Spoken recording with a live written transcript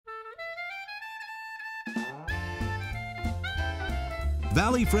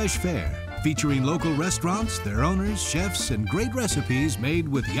Valley Fresh Fare, featuring local restaurants, their owners, chefs, and great recipes made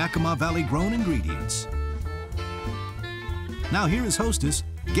with Yakima Valley grown ingredients. Now here is hostess,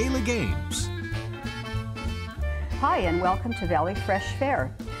 Gayla Games. Hi, and welcome to Valley Fresh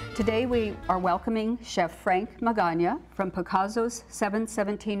Fare. Today we are welcoming Chef Frank Magana from Picasso's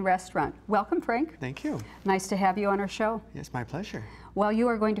 717 Restaurant. Welcome, Frank. Thank you. Nice to have you on our show. Yes, my pleasure. Well, you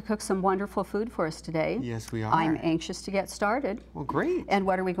are going to cook some wonderful food for us today. Yes, we are. I'm anxious to get started. Well, great. And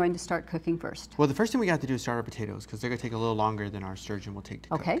what are we going to start cooking first? Well, the first thing we got to do is start our potatoes because they're going to take a little longer than our sturgeon will take to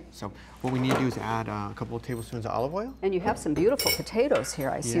cook. Okay. So what we need to do is add a couple of tablespoons of olive oil. And you have some beautiful potatoes here.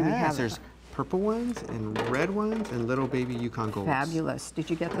 I see we have. There's purple ones and red ones and little baby Yukon Golds. Fabulous. Did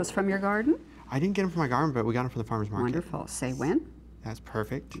you get those from your garden? I didn't get them from my garden, but we got them from the farmer's market. Wonderful. Say when? That's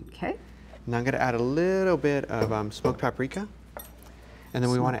perfect. Okay. Now I'm going to add a little bit of smoked paprika. And then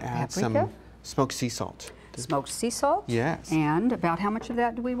we want to add some smoked sea salt. Smoked sea salt? Yes. And about how much of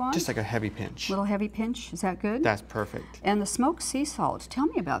that do we want? Just like a heavy pinch. Little heavy pinch, is that good? That's perfect. And the smoked sea salt, tell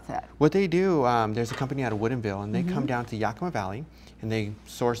me about that. What they do, there's a company out of Woodinville, and they come down to Yakima Valley, and they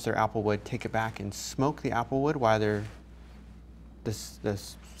source their apple wood, take it back, and smoke the apple wood while the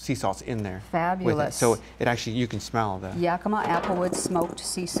sea salt's in there. Fabulous. With it. So it actually, you can smell the Yakima applewood smoked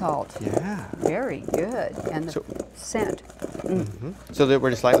sea salt. Yeah. Very good. And the scent. So that we're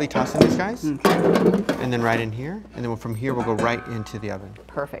just lightly tossing these guys, and then right in here, and then from here we'll go right into the oven.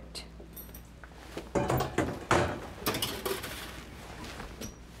 Perfect.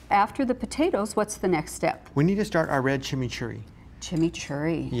 After the potatoes, what's the next step? We need to start our red chimichurri.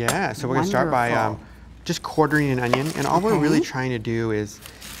 Chimichurri. Yeah, so we're going to start by just quartering an onion, and all we're really trying to do is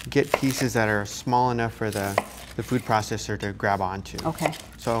get pieces that are small enough for the food processor to grab onto. Okay.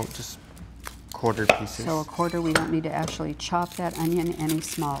 So just quarter pieces. So a quarter, we don't need to actually chop that onion any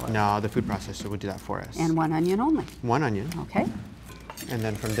smaller. No, the food processor will do that for us. And one onion only. One onion. Okay. And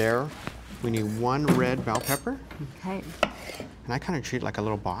then from there, we need one red bell pepper. Okay. And I kind of treat it like a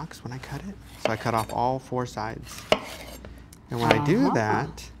little box when I cut it. So I cut off all four sides. And when I do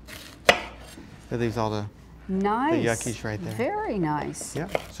that, it leaves all the yuckies right there. Very nice.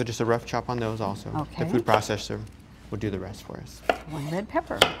 Yep. So just a rough chop on those also. Okay. The food processor will do the rest for us. One red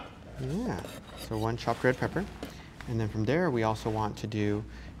pepper. Yeah. So one chopped red pepper. And then from there, we also want to do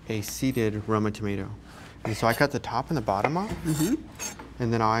a seeded Roma tomato. And so I cut the top and the bottom off.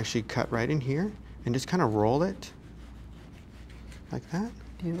 And then I'll actually cut right in here and just kind of roll it like that.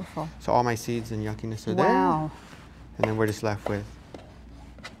 Beautiful. So all my seeds and yuckiness are there. Wow. And then we're just left with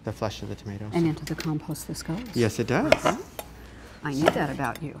the flesh of the tomatoes. And into the compost this goes. Yes, it does. I knew that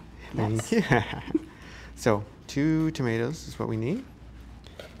about you. Yes. Yeah. So 2 tomatoes is what we need.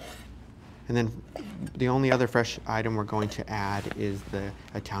 And then the only other fresh item we're going to add is the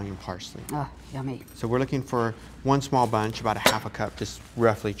Italian parsley. Oh, yummy. So we're looking for 1 small bunch, about a half a cup, just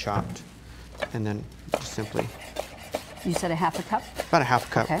roughly chopped. And then just simply. You said a half a cup? About a half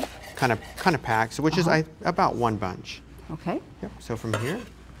a cup. Okay. Kind of packed, so which is about 1 bunch. Okay. Yep. So from here,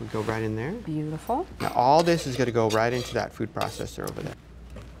 we go right in there. Beautiful. Now all this is going to go right into that food processor over there.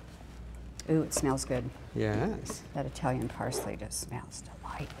 Ooh, it smells good. Yes. That Italian parsley just smells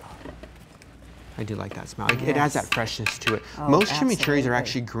delightful. I do like that smell. It adds that freshness to it. Oh, most chimichurris are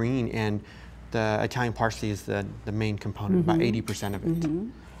actually green, and the Italian parsley is the main component, about 80% of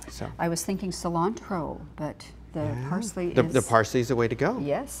it. So I was thinking cilantro, but the parsley is... The parsley is the way to go.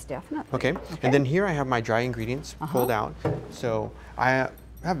 Yes, definitely. Okay. And then here I have my dry ingredients pulled out. So I have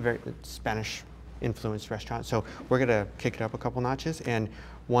a very Spanish influenced restaurant, so we're going to kick it up a couple notches, and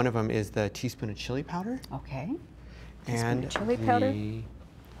one of them is the teaspoon of chili powder. Okay. And chili powder.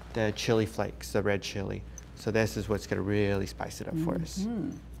 The chili flakes, the red chili. So this is what's going to really spice it up for us.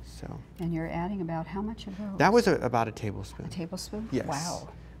 So. And you're adding about how much of those? That was about a tablespoon. A tablespoon? Yes. Wow.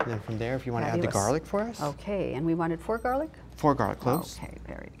 And then from there, if you want to add the garlic for us. Okay, and we wanted 4 garlic? 4 garlic cloves. Okay,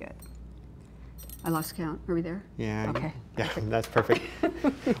 very good. I lost count. Are we there? Yeah. Okay. Yeah, that's perfect.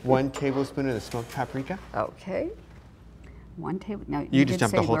 1 tablespoon of the smoked paprika. Okay. 1 table. Now you just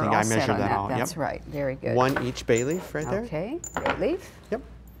dumped the whole thing. I measured that out. That's right. Very good. 1 each bay leaf right there. Okay. Bay leaf. Yep.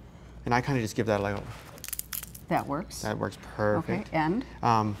 And I kind of just give that a little. That works. That works perfect. Okay. And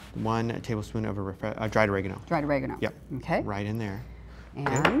 1 tablespoon of dried oregano. Dried oregano. Yep. Okay. Right in there.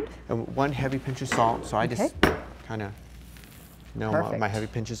 And 1 heavy pinch of salt. So I just kind of know what my heavy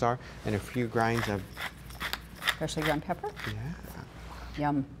pinches are, and a few grinds of freshly ground pepper. Yeah.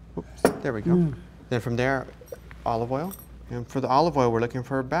 Yum. Oops. There we go. Then from there, olive oil. And for the olive oil, we're looking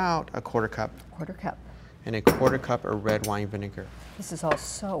for about a 1/4 cup. 1/4 cup. And a 1/4 cup of red wine vinegar. This is all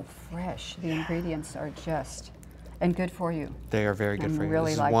so fresh. The ingredients are just And good for you. They are very good for you.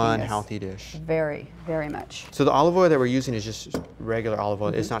 Really this is liking one this. healthy dish. Very, very much. So the olive oil that we're using is just regular olive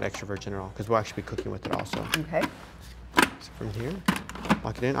oil. It's not extra virgin at all because we'll actually be cooking with it also. Okay. So from here,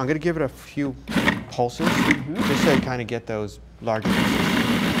 lock it in. I'm going to give it a few pulses just so you kind of get those larger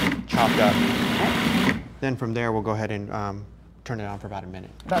pieces chopped up. Okay. Then from there, we'll go ahead and turn it on for about a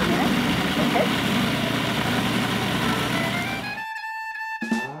minute. About a minute? Okay.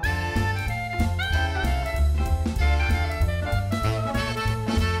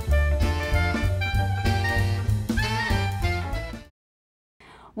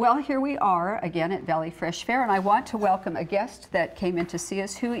 Well, here we are again at Valley Fresh Fare, and I want to welcome a guest that came in to see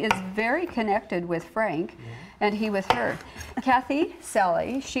us who is very connected with Frank, and he with her. Kathy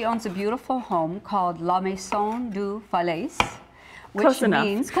Sally, she owns a beautiful home called La Maison du Falaise, which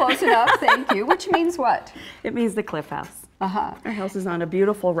means, close enough, thank you, which means what? It means the cliff house. Our house is on a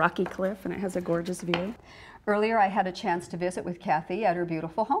beautiful rocky cliff, and it has a gorgeous view. Earlier, I had a chance to visit with Kathy at her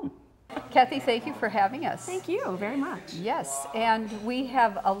beautiful home. Kathy, thank you for having us. Thank you very much. Yes, and we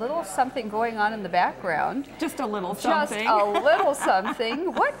have a little something going on in the background. Just a little something. Just a little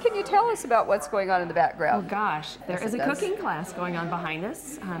something. What can you tell us about what's going on in the background? Oh gosh, there is a cooking class going on behind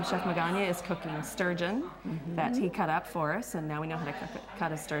us. Chef Magana is cooking sturgeon that he cut up for us, and now we know how to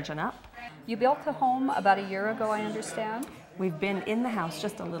cut a sturgeon up. You built the home about a year ago, I understand? We've been in the house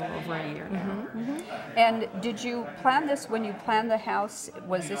just a little over a year now. And did you plan this when you planned the house?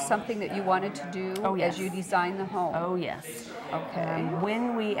 Was this something that you wanted to do as you designed the home? Oh yes. Okay.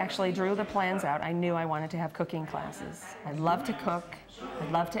 When we actually drew the plans out, I knew I wanted to have cooking classes. I love to cook, I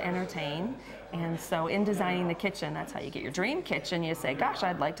love to entertain, and so in designing the kitchen, that's how you get your dream kitchen. You say, gosh,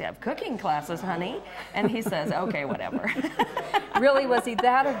 I'd like to have cooking classes, honey. And he says, okay, whatever. Really, was he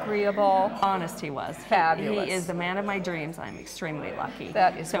that agreeable? Honest, he was. Fabulous. He is the man of my dreams. I'm extremely lucky.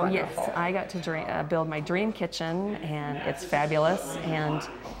 That is so wonderful. Yes, I got to build my dream kitchen, and it's fabulous. And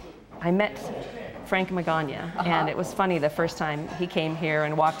I met Frank Magana, and it was funny the first time he came here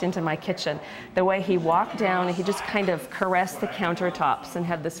and walked into my kitchen. The way he walked down, he just kind of caressed the countertops and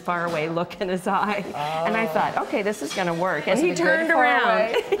had this faraway look in his eye. And I thought, okay, this is going to work. And he turned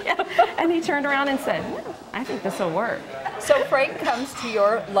around. And he turned around and said, I think this will work. So Frank comes to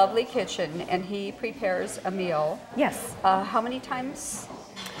your lovely kitchen and he prepares a meal. Yes. How many times?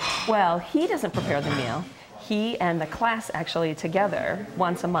 Well, he doesn't prepare the meal. He and the class actually together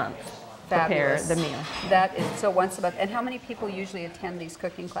once a month prepare the meal. That is, so once a month. And how many people usually attend these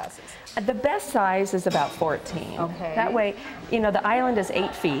cooking classes? The best size is about 14. Okay. That way, you know, the island is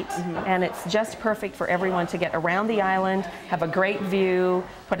 8 feet, and it's just perfect for everyone to get around the island, have a great view,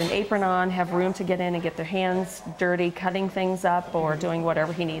 put an apron on, have room to get in and get their hands dirty, cutting things up or doing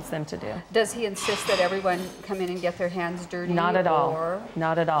whatever he needs them to do. Does he insist that everyone come in and get their hands dirty? Not at all. Or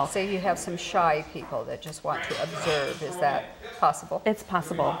not at all. say you have some shy people that just want to observe. Is that possible? It's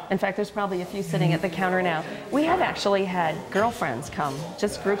possible. In fact, there's probably a few sitting at the counter now. We have actually had girlfriends come,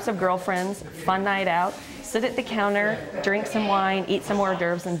 just groups of girlfriends, fun night out, sit at the counter, drink some wine, eat some hors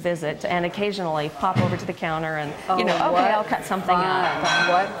d'oeuvres, and visit, and occasionally pop over to the counter and, you know, okay, I'll cut something up.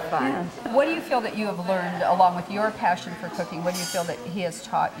 What fun. Yeah. What do you feel that you have learned, along with your passion for cooking, what do you feel that he has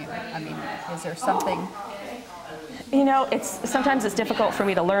taught you? I mean, is there something? You know, sometimes it's difficult for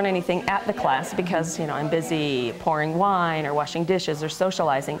me to learn anything at the class because, you know, I'm busy pouring wine or washing dishes or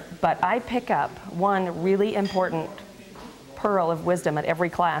socializing, but I pick up one really important pearl of wisdom at every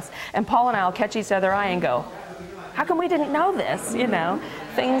class, and Paul and I will catch each other eye and go, how come we didn't know this? You know,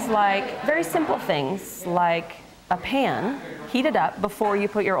 things like, very simple things like a pan, heat it up before you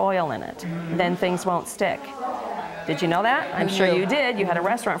put your oil in it, then things won't stick. Did you know that? I'm sure you did. You had a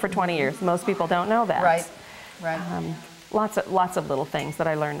restaurant for 20 years. Most people don't know that. Right. Right. Lots of little things that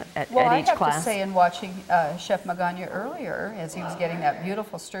I learned at each class. Well, I have to say, in watching Chef Magana earlier, as he was getting that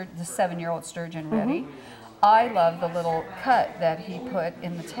beautiful the 7-year-old sturgeon ready, I love the little cut that he put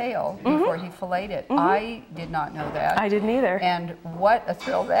in the tail before he filleted it. I did not know that. I didn't either. And what a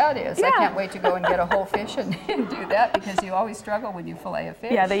thrill that is. Yeah. I can't wait to go and get a whole fish and do that, because you always struggle when you fillet a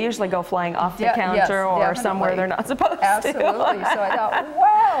fish. Yeah, they usually go flying off the counter or somewhere they're not supposed to. Absolutely. So I thought,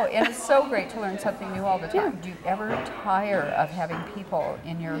 wow, and it's so great to learn something new all the time. Do you ever tire of having people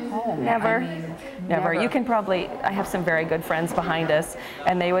in your home? Never. I mean, never. You can probably, I have some very good friends behind us,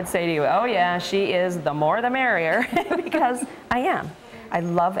 and they would say to you, oh yeah, she is the more the merrier, because I am. I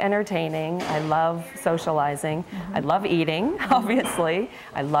love entertaining, I love socializing, I love eating, obviously,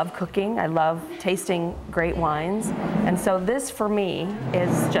 I love cooking, I love tasting great wines, and so this for me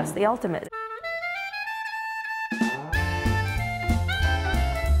is just the ultimate.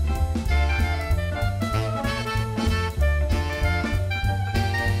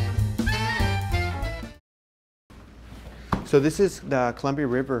 So this is the Columbia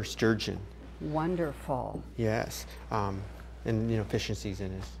River sturgeon. Wonderful. Yes. And you know, fishing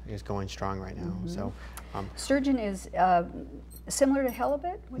season is going strong right now. So sturgeon is similar to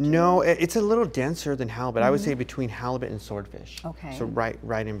halibut? No, it's a little denser than halibut. I would say between halibut and swordfish. Okay. So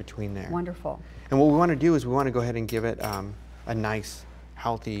right in between there. Wonderful. And what we want to do is we want to go ahead and give it a nice,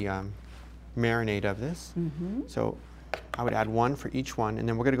 healthy marinade of this. So I would add one for each one, and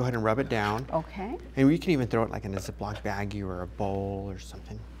then we're going to go ahead and rub it down. Okay. And we can even throw it like in a Ziploc baggie or a bowl or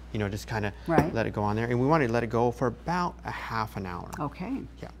something. You know, just kind of let it go on there. And we want to let it go for about a half an hour. Okay.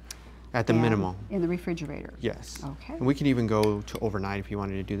 Yeah. At the minimum. In the refrigerator? Yes. Okay. And we can even go to overnight if you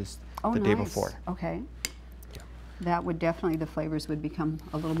wanted to do this the day before. Okay. Yeah. That would definitely, the flavors would become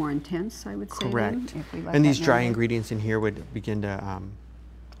a little more intense, I would say. Correct. Then, if we let and that these dry marinate. ingredients in here would begin to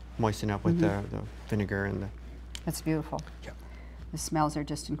moisten up with the vinegar and the... That's beautiful. Yeah. The smells are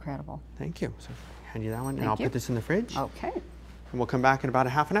just incredible. Thank you. So hand you that one, and Thank I'll you. put this in the fridge. Okay. And we'll come back in about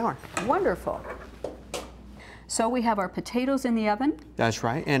a half an hour. Wonderful. So we have our potatoes in the oven. That's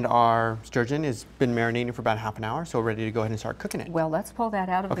right. And our sturgeon has been marinating for about half an hour, so we're ready to go ahead and start cooking it. Well, let's pull that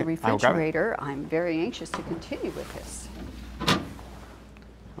out of the Okay, I will grab it. refrigerator. I'm very anxious to continue with this.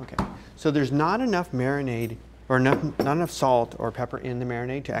 Okay. So there's not enough marinade or not enough salt or pepper in the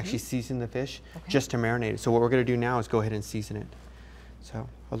marinade to actually season the fish, just to marinate it. So what we're going to do now is go ahead and season it. So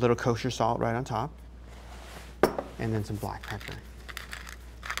a little kosher salt right on top, and then some black pepper.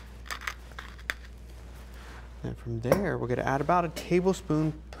 And from there, we're going to add about a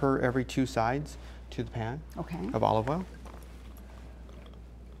tablespoon per every 2 sides to the pan of olive oil.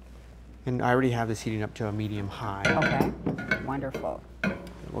 And I already have this heating up to a medium-high. Okay, wonderful.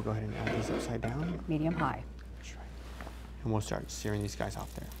 We'll go ahead and add these upside down. Medium-high. That's right. And we'll start searing these guys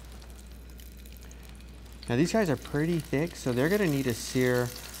off there. Now these guys are pretty thick, so they're going to need to sear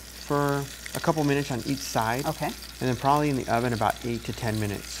for a couple minutes on each side. Okay. And then probably in the oven about 8 to 10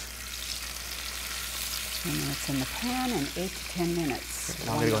 minutes. 10 minutes in the pan and 8 to 10 minutes.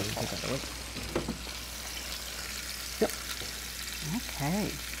 Okay, I'm going to go ahead and take that away. Yep. Okay.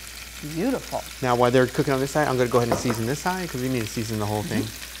 Beautiful. Now while they're cooking on this side, I'm going to go ahead and season this side because we need to season the whole thing.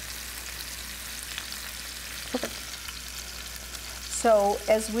 Perfect. So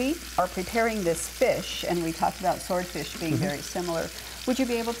as we are preparing this fish, and we talked about swordfish being very similar, would you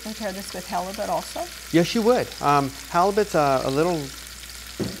be able to prepare this with halibut also? Yes, you would. Halibut's a little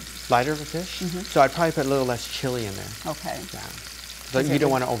lighter of a fish, so I'd probably put a little less chili in there. Okay. Yeah. But you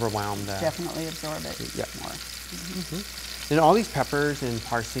don't want to overwhelm the... Definitely absorb it more. And all these peppers and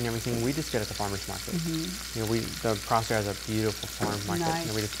parsley and everything, we just get at the farmer's market. You know, the Prosser has a beautiful farmer's market,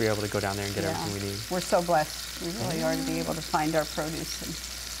 and we just be able to go down there and get everything we need. We're so blessed. We really are to be able to find our produce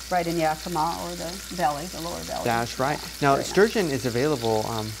right in Yakima or the valley, the lower valley. That's right. Yeah, Now, very sturgeon is available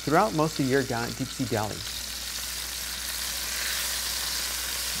throughout most of the year down at Deep Sea Deli.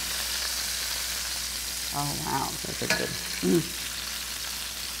 Oh, wow. That's good.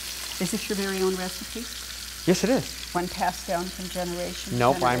 Is this your very own recipe? Yes, it is. One passed down from generation to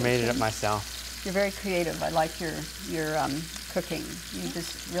Nope, I made it up generation? myself. You're very creative. I like your cooking. You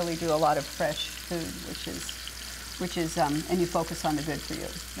just really do a lot of fresh food, which is, and you focus on the good for you.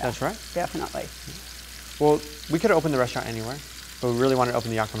 Yeah, That's right. Definitely. Well, we could have opened the restaurant anywhere, but we really wanted to open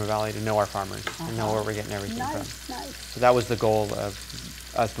the Yakima Valley to know our farmers and know where we're getting everything from. Nice. So that was the goal of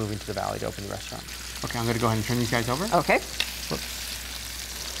us moving to the valley to open the restaurant. Okay, I'm going to go ahead and turn these guys over. Okay. Whoops.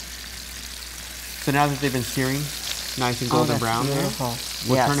 So now that they've been searing nice and golden brown there,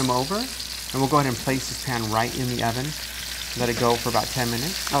 we'll turn them over, and we'll go ahead and place this pan right in the oven. Let it go for about 10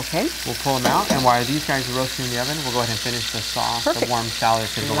 minutes. Okay. We'll pull them out, and while these guys are roasting in the oven, we'll go ahead and finish the sauce, the warm salad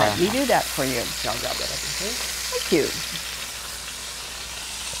that's going to go right on top. Let me do that for you. I'll grab that up here. Thank you.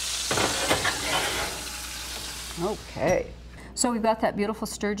 Okay. So we've got that beautiful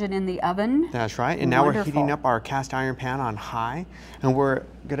sturgeon in the oven. That's right. And now we're heating up our cast iron pan on high. And what we're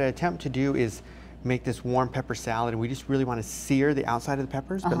going to attempt to do is make this warm pepper salad. And we just really want to sear the outside of the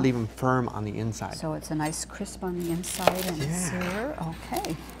peppers, but leave them firm on the inside. So it's a nice crisp on the inside and sear.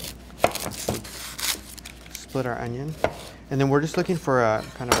 Okay. Split our onion. And then we're just looking for a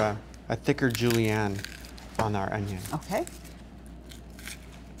kind of a thicker julienne on our onion. Okay.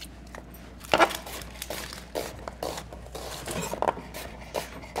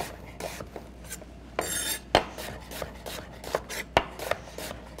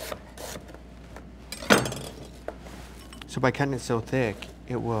 So by cutting it so thick,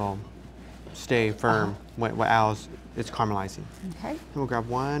 it will stay firm as it's caramelizing. Okay. And we'll grab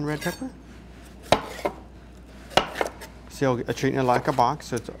one red pepper. So treating it like a box,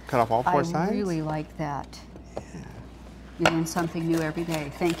 so it's cut off all four sides. I really like that. Yeah. You learn something new every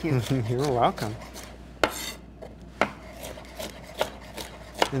day. Thank you. You're welcome.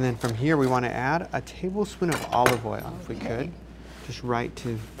 And then from here, we want to add a tablespoon of olive oil, if we could. Just right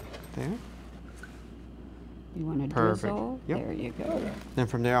to there. You want to Perfect. drizzle? Yep. There you go. Then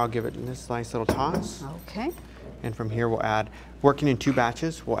from there, I'll give it this nice little toss. Okay. And from here, we'll add, working in 2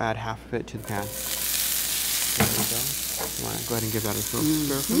 batches, we'll add half of it to the pan. There we go. You want to go ahead and give that a little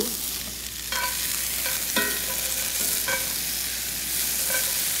stir.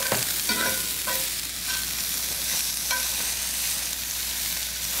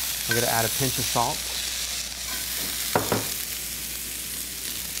 I'm going to add a pinch of salt.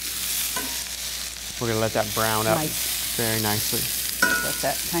 We're going to let that brown up very nicely. Let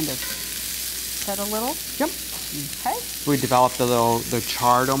that kind of set a little. Yep. Okay. We developed the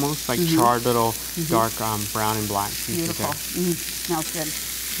charred almost, like charred little dark brown and black pieces Beautiful. there. Smells good.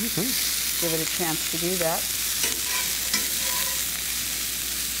 Give it a chance to do that.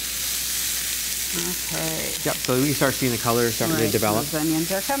 Okay. Yep, so we start seeing the colors starting to develop. Those onions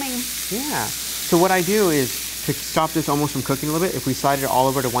are coming. Yeah. So what I do is, to stop this almost from cooking a little bit, if we slide it all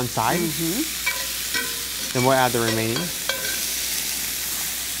over to one side, then we'll add the remaining.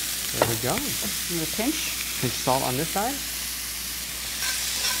 There we go. And a pinch. Pinch salt on this side.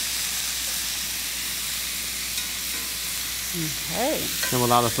 Okay. Then we'll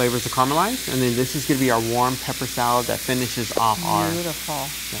allow the flavors to caramelize. And then this is going to be our warm pepper salad that finishes off our... Beautiful.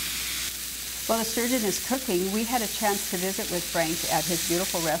 Yep. While the sturgeon is cooking, we had a chance to visit with Frank at his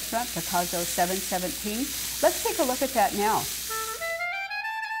beautiful restaurant, Picasso 717. Let's take a look at that now.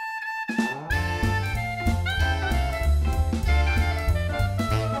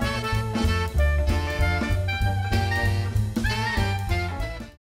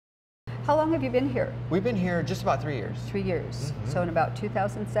 How long have you been here? We've been here just about 3 years. 3 years. So in about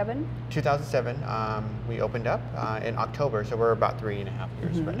 2007? 2007, we opened up in October, so we're about 3.5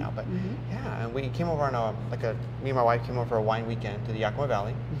 years right now. But yeah, and we came over on me and my wife came over for a wine weekend to the Yakima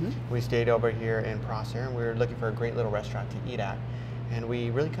Valley. We stayed over here in Prosser, and we were looking for a great little restaurant to eat at. And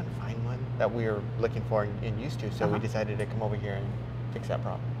we really couldn't find one that we were looking for and used to, so we decided to come over here and fix that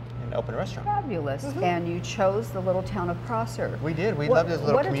problem and open a restaurant. Fabulous. And you chose the little town of Prosser. We did. We loved this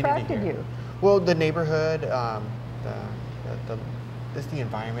little community here. What attracted you? Well, the neighborhood, just the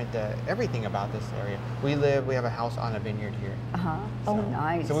environment, everything about this area. We have a house on a vineyard here. Oh,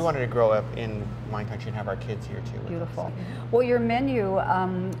 nice. So we wanted to grow up in wine country and have our kids here too. Beautiful. Well, your menu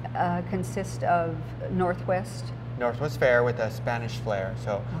consists of Northwest fare with a Spanish flair.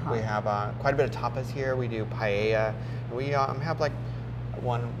 So we have quite a bit of tapas here. We do paella. We have like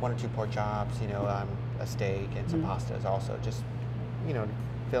one or two pork chops, a steak and some pastas also, just,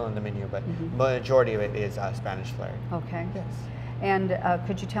 fill in the menu. But majority of it is Spanish flair. Okay. Yes. And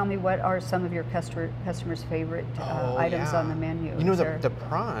could you tell me what are some of your customers' favorite items on the menu? The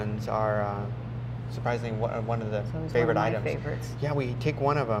prawns are surprisingly one of the favorite items. Favorites. Yeah, we take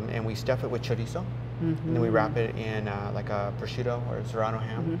one of them and we stuff it with chorizo, and then we wrap it in like a prosciutto or a serrano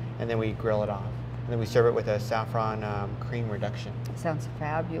ham, and then we grill it off. And then we serve it with a saffron cream reduction. Sounds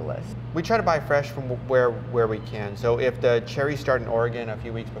fabulous. We try to buy fresh from where we can. So if the cherries start in Oregon a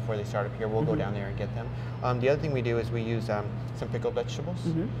few weeks before they start up here, we'll go down there and get them. The other thing we do is we use some pickled vegetables.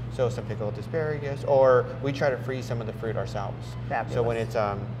 So some pickled asparagus, or we try to freeze some of the fruit ourselves. Fabulous. So when it's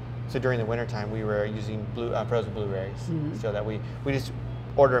so during the wintertime, we were using frozen blueberries, so that we just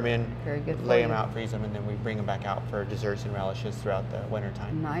order them in, lay them out, freeze them, and then we bring them back out for desserts and relishes throughout the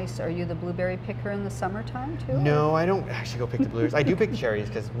wintertime. Nice. Are you the blueberry picker in the summertime too? No, I don't actually go pick the blueberries. I do pick cherries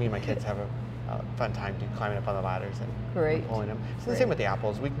because me and my kids have a fun time climbing up on the ladders and pulling them. It's the same with the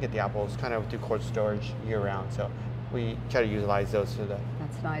apples. We can get the apples kind of through cold storage year round, so we try to utilize those to the...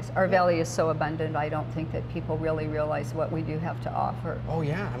 That's nice. Our valley is so abundant, I don't think that people really realize what we do have to offer. Oh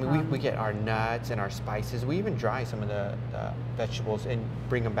yeah, I mean we get our nuts and our spices. We even dry some of the vegetables and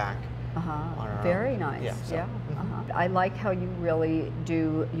bring them back. On our Very own. nice. Yeah. So, I like how you really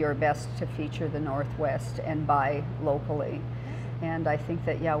do your best to feature the Northwest and buy locally. And I think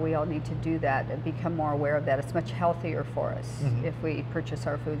that, we all need to do that and become more aware of that. It's much healthier for us if we purchase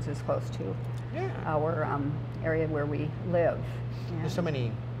our foods as close to our area where we live. And there's so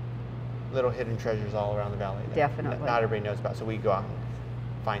many little hidden treasures all around the valley that not everybody knows about. So we go out and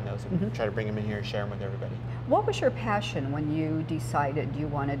find those and try to bring them in here and share them with everybody. What was your passion when you decided you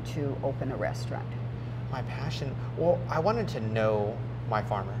wanted to open a restaurant? My passion? Well, I wanted to know my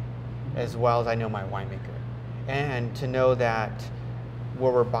farmer as well as I know my winemaker. And to know that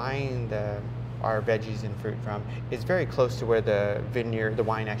where we're buying our veggies and fruit from is very close to where the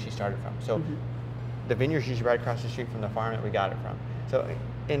wine actually started from. So the vineyard's usually right across the street from the farm that we got it from. So,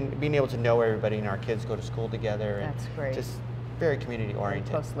 and being able to know everybody and our kids go to school together, and that's great. Just very community oriented.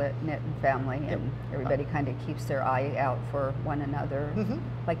 Close-knit and family, and everybody kind of keeps their eye out for one another,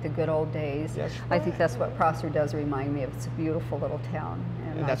 like the good old days. Yes, I think that's what Prosser does remind me of. It's a beautiful little town,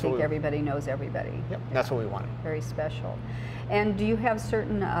 and I think everybody knows everybody. Yep, that's what we wanted. Very special. And do you have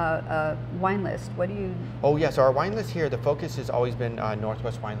certain wine list? What do you? Oh yeah, so our wine list here, the focus has always been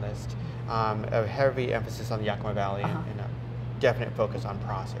Northwest wine list. A heavy emphasis on the Yakima Valley and a definite focus on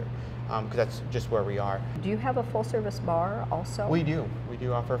Prosser, because that's just where we are. Do you have a full-service bar also? We do. We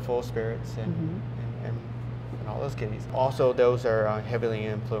do offer full spirits and all those goodies. Also, those are heavily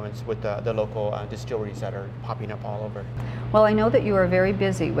influenced with the local distilleries that are popping up all over. Well, I know that you are very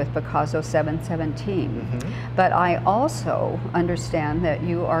busy with Picasso 717, but I also understand that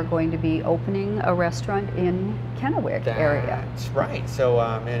you are going to be opening a restaurant in Kennewick area. That's right. So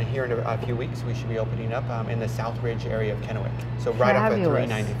and here in a few weeks, we should be opening up in the Southridge area of Kennewick. So right off at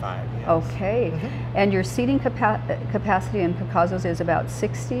 395. Yes. Okay. And your seating capacity in Picasso's is about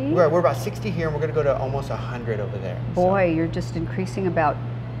 60? We're about 60 here, and we're going to go to almost 100 over there. Boy, you're just increasing about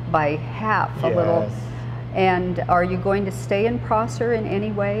by half a little. And are you going to stay in Prosser in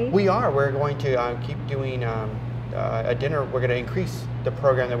any way? We are. We're going to keep doing a dinner. We're going to increase the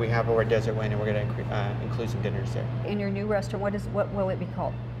program that we have over at Desert Wind, and we're going to include some dinners there. In your new restaurant, what will it be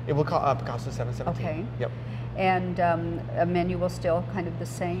called? It will call Picasso 717. Okay. Yep. And a menu will still kind of the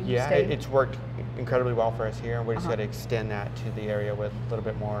same? Yeah, it's worked incredibly well for us here, and we're just going to extend that to the area with a little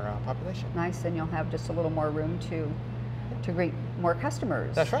bit more population. Nice, and you'll have just a little more room to greet more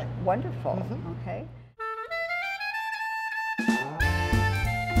customers. That's right. Wonderful. Okay.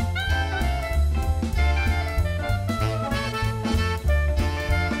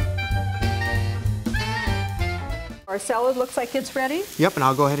 Our salad looks like it's ready? Yep, and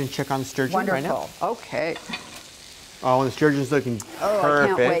I'll go ahead and check on the sturgeon right now. Wonderful. Okay. Oh, and the sturgeon's looking perfect. I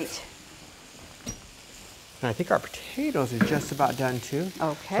can't wait. And I think our potatoes are just about done too.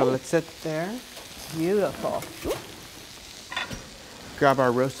 Okay. So let's sit there. Beautiful. Grab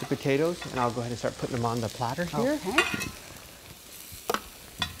our roasted potatoes, and I'll go ahead and start putting them on the platter here. Okay.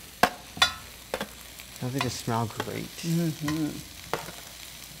 Oh, they just smell great.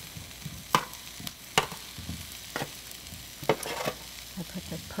 I put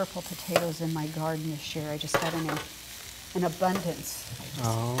the purple potatoes in my garden this year. I just got an abundance.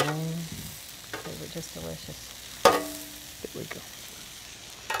 Oh. They were just delicious. There we go.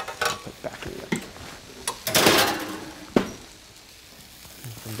 I'll put it back in there.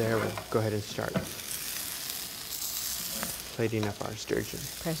 And from there, we'll go ahead and start plating up our sturgeon.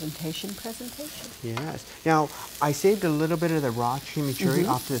 Presentation. Yes. Now, I saved a little bit of the raw chimichurri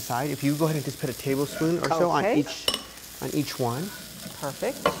off to the side. If you go ahead and just put a tablespoon or so on each one.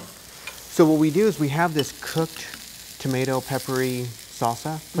 Perfect. So what we do is we have this cooked tomato peppery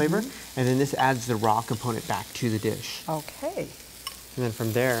salsa flavor, and then this adds the raw component back to the dish. Okay. And then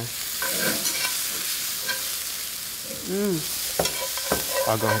from there,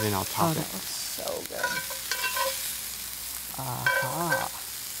 I'll go ahead and I'll top it. That looks so good.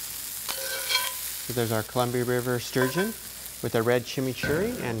 So there's our Columbia River sturgeon with a red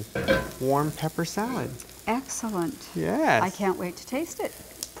chimichurri and warm pepper salad. Excellent. Yes. I can't wait to taste it.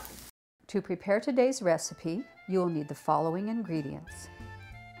 To prepare today's recipe, you will need the following ingredients.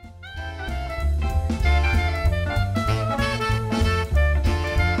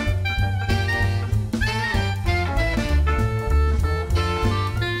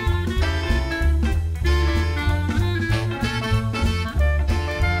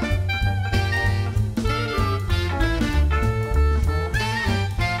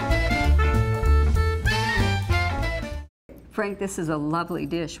 Frank, this is a lovely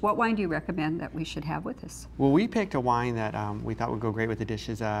dish. What wine do you recommend that we should have with this? Well, we picked a wine that we thought would go great with the dish.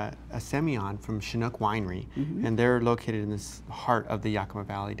 Is a Semillon from Chinook Winery, and they're located in this heart of the Yakima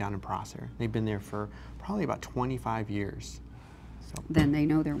Valley down in Prosser. They've been there for probably about 25 years. So then they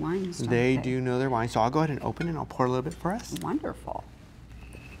know their wines, don't they? They do know their wine. So I'll go ahead and open it and I'll pour a little bit for us. Wonderful.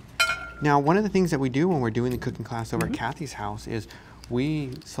 Now, one of the things that we do when we're doing the cooking class over at Kathy's house is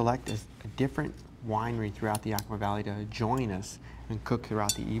we select a different winery throughout the Yakima Valley to join us and cook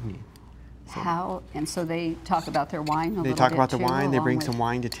throughout the evening. So and so they talk about their wine a little bit. They talk about the wine, they bring with some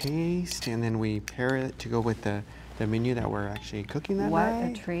wine to taste, and then we pair it to go with the menu that we're actually cooking that night. What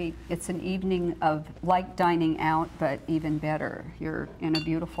a treat. It's an evening of like dining out, but even better. You're in a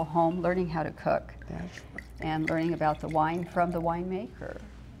beautiful home learning how to cook. That's right. And learning about the wine from the winemaker.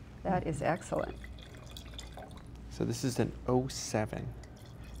 That is excellent. So this is an 07.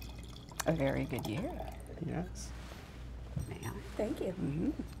 A very good year. Yes. May I? Thank you.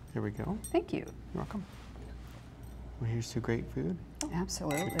 Here we go. Thank you. You're welcome. Well, here's to great food.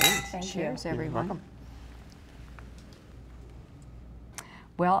 Absolutely. Thanks. Cheers, everyone. You're welcome.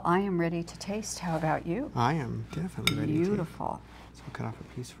 Well, I am ready to taste. How about you? I am definitely ready to taste. Beautiful. So I'll cut off a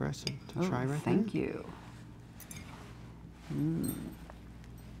piece for us to Oh, try right thank now. you.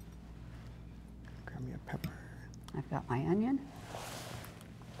 Grab me a pepper. I've got my onion.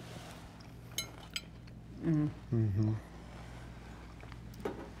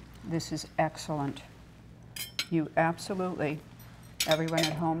 This is excellent. You absolutely, everyone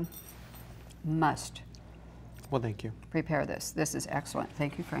at home, must Well, thank you. prepare this. This is excellent.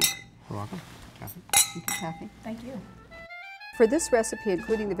 Thank you, Frank. You're welcome, Kathy. Thank you, Kathy. Thank you. For this recipe,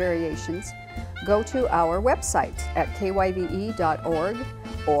 including the variations, go to our website at kyve.org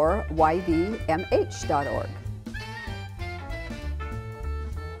or yvmh.org.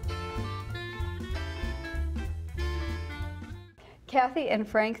 Kathy and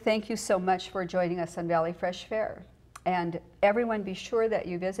Frank, thank you so much for joining us on Valley Fresh Fare. And everyone be sure that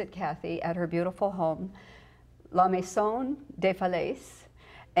you visit Kathy at her beautiful home, La Maison des Falaises,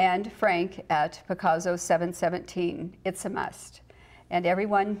 and Frank at Picasso 717. It's a must. And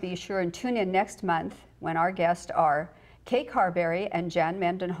everyone be sure and tune in next month when our guests are Kay Carberry and Jan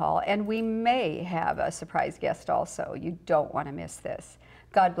Mendenhall, and we may have a surprise guest also. You don't want to miss this.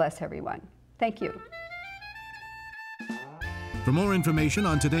 God bless everyone. Thank you. For more information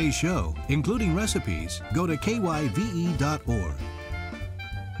on today's show, including recipes, go to kyve.org.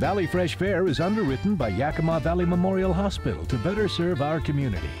 Valley Fresh Fare is underwritten by Yakima Valley Memorial Hospital to better serve our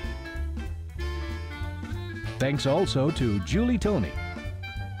community. Thanks also to Julie Toney,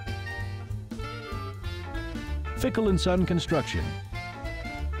 Fickle & Son Construction,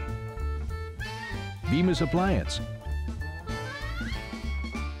 Bemis Appliance,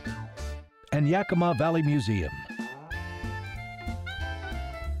 and Yakima Valley Museum.